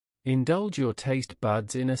Indulge your taste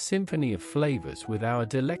buds in a symphony of flavors with our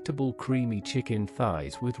delectable creamy chicken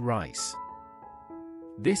thighs with rice.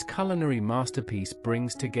 This culinary masterpiece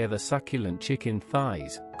brings together succulent chicken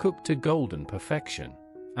thighs, cooked to golden perfection,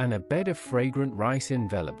 and a bed of fragrant rice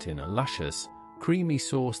enveloped in a luscious, creamy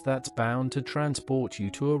sauce that's bound to transport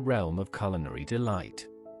you to a realm of culinary delight.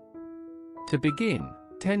 To begin,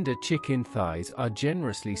 tender chicken thighs are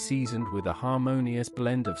generously seasoned with a harmonious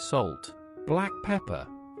blend of salt, black pepper,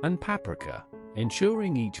 and paprika,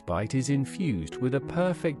 ensuring each bite is infused with a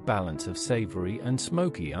perfect balance of savory and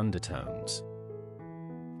smoky undertones.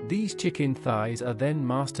 These chicken thighs are then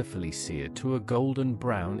masterfully seared to a golden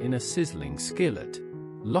brown in a sizzling skillet,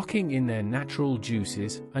 locking in their natural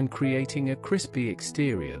juices and creating a crispy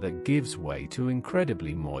exterior that gives way to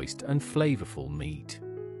incredibly moist and flavorful meat.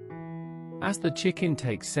 As the chicken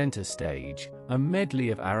takes center stage, a medley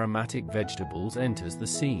of aromatic vegetables enters the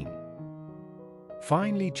scene.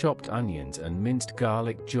 Finely chopped onions and minced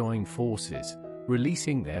garlic join forces,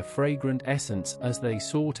 releasing their fragrant essence as they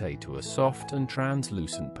sauté to a soft and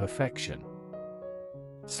translucent perfection.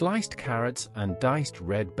 Sliced carrots and diced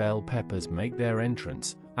red bell peppers make their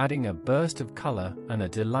entrance, adding a burst of color and a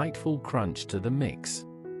delightful crunch to the mix.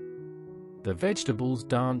 The vegetables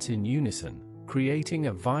dance in unison, creating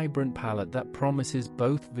a vibrant palette that promises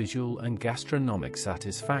both visual and gastronomic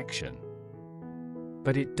satisfaction.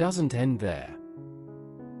 But it doesn't end there.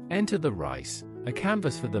 Enter the rice, a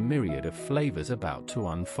canvas for the myriad of flavors about to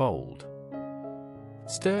unfold.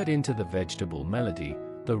 Stirred into the vegetable melody,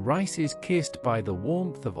 the rice is kissed by the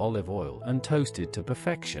warmth of olive oil and toasted to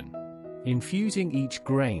perfection, infusing each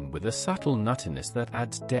grain with a subtle nuttiness that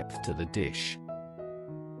adds depth to the dish.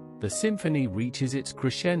 The symphony reaches its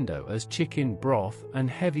crescendo as chicken broth and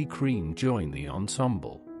heavy cream join the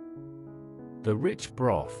ensemble. The rich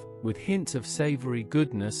broth, with hints of savory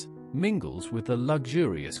goodness, mingles with the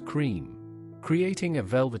luxurious cream, creating a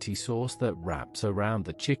velvety sauce that wraps around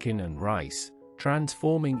the chicken and rice,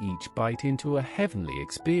 transforming each bite into a heavenly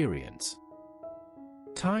experience.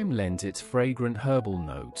 Thyme lends its fragrant herbal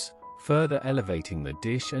notes, further elevating the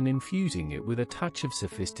dish and infusing it with a touch of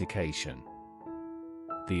sophistication.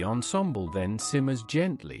 The ensemble then simmers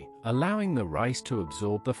gently, allowing the rice to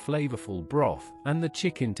absorb the flavorful broth and the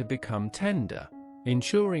chicken to become tender,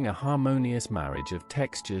 ensuring a harmonious marriage of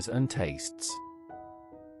textures and tastes.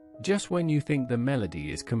 Just when you think the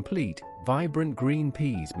melody is complete, vibrant green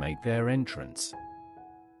peas make their entrance.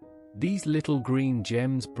 These little green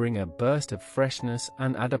gems bring a burst of freshness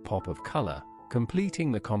and add a pop of color,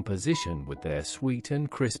 completing the composition with their sweet and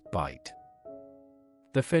crisp bite.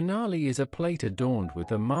 The finale is a plate adorned with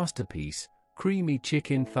the masterpiece, creamy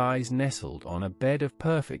chicken thighs nestled on a bed of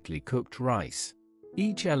perfectly cooked rice,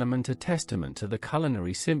 each element a testament to the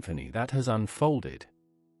culinary symphony that has unfolded.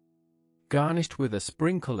 Garnished with a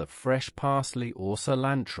sprinkle of fresh parsley or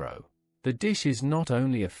cilantro, the dish is not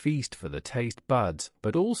only a feast for the taste buds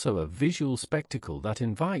but also a visual spectacle that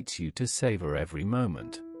invites you to savor every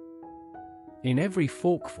moment. In every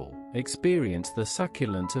forkful, experience the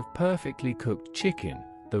succulence of perfectly cooked chicken,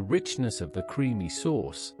 the richness of the creamy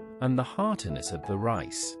sauce, and the heartiness of the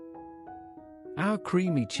rice. Our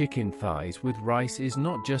creamy chicken thighs with rice is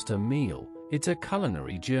not just a meal, it's a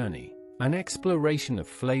culinary journey, an exploration of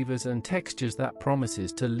flavors and textures that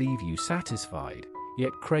promises to leave you satisfied,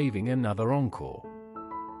 yet craving another encore.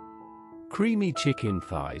 Creamy chicken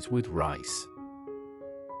thighs with rice.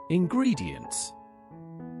 Ingredients.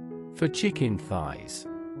 For chicken thighs: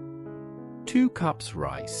 2 cups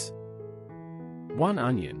rice, 1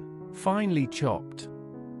 onion, finely chopped,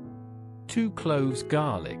 2 cloves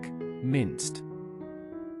garlic, minced,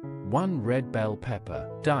 1 red bell pepper,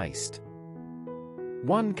 diced,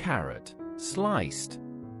 1 carrot, sliced,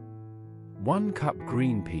 1 cup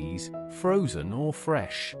green peas, frozen or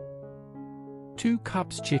fresh, 2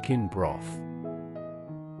 cups chicken broth,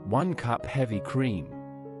 1 cup heavy cream,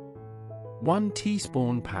 1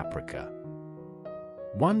 teaspoon paprika,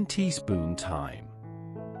 1 teaspoon thyme,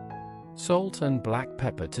 salt and black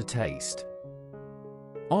pepper to taste,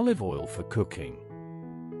 olive oil for cooking,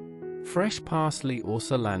 fresh parsley or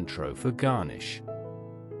cilantro for garnish.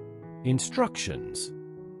 Instructions: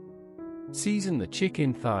 season the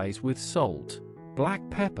chicken thighs with salt, black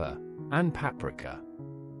pepper, and paprika.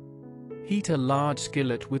 Heat a large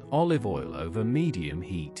skillet with olive oil over medium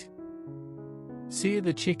heat. Sear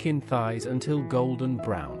the chicken thighs until golden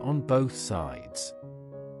brown on both sides.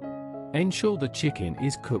 Ensure the chicken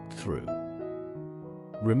is cooked through.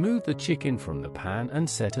 Remove the chicken from the pan and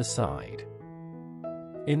set aside.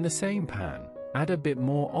 In the same pan, add a bit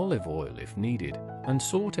more olive oil if needed, and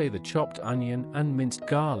sauté the chopped onion and minced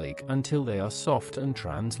garlic until they are soft and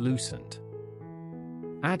translucent.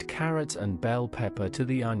 Add carrots and bell pepper to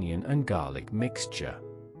the onion and garlic mixture.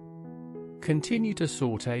 Continue to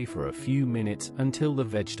sauté for a few minutes until the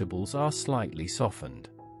vegetables are slightly softened.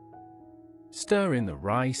 Stir in the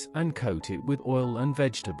rice and coat it with oil and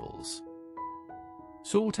vegetables.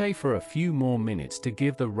 Sauté for a few more minutes to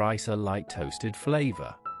give the rice a light toasted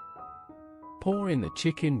flavor. Pour in the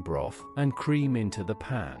chicken broth and cream into the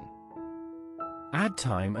pan. Add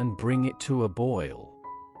thyme and bring it to a boil.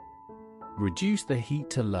 Reduce the heat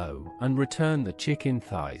to low and return the chicken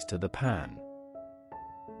thighs to the pan.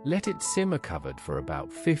 Let it simmer covered for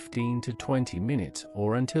about 15 to 20 minutes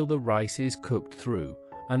or until the rice is cooked through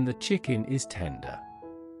and the chicken is tender.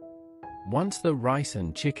 Once the rice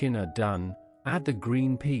and chicken are done, add the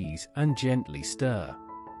green peas and gently stir.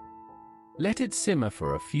 Let it simmer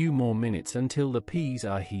for a few more minutes until the peas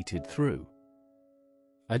are heated through.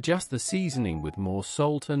 Adjust the seasoning with more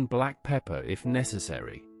salt and black pepper if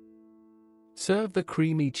necessary. Serve the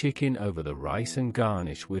creamy chicken over the rice and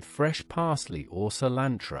garnish with fresh parsley or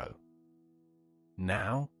cilantro.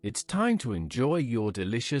 Now, it's time to enjoy your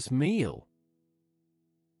delicious meal.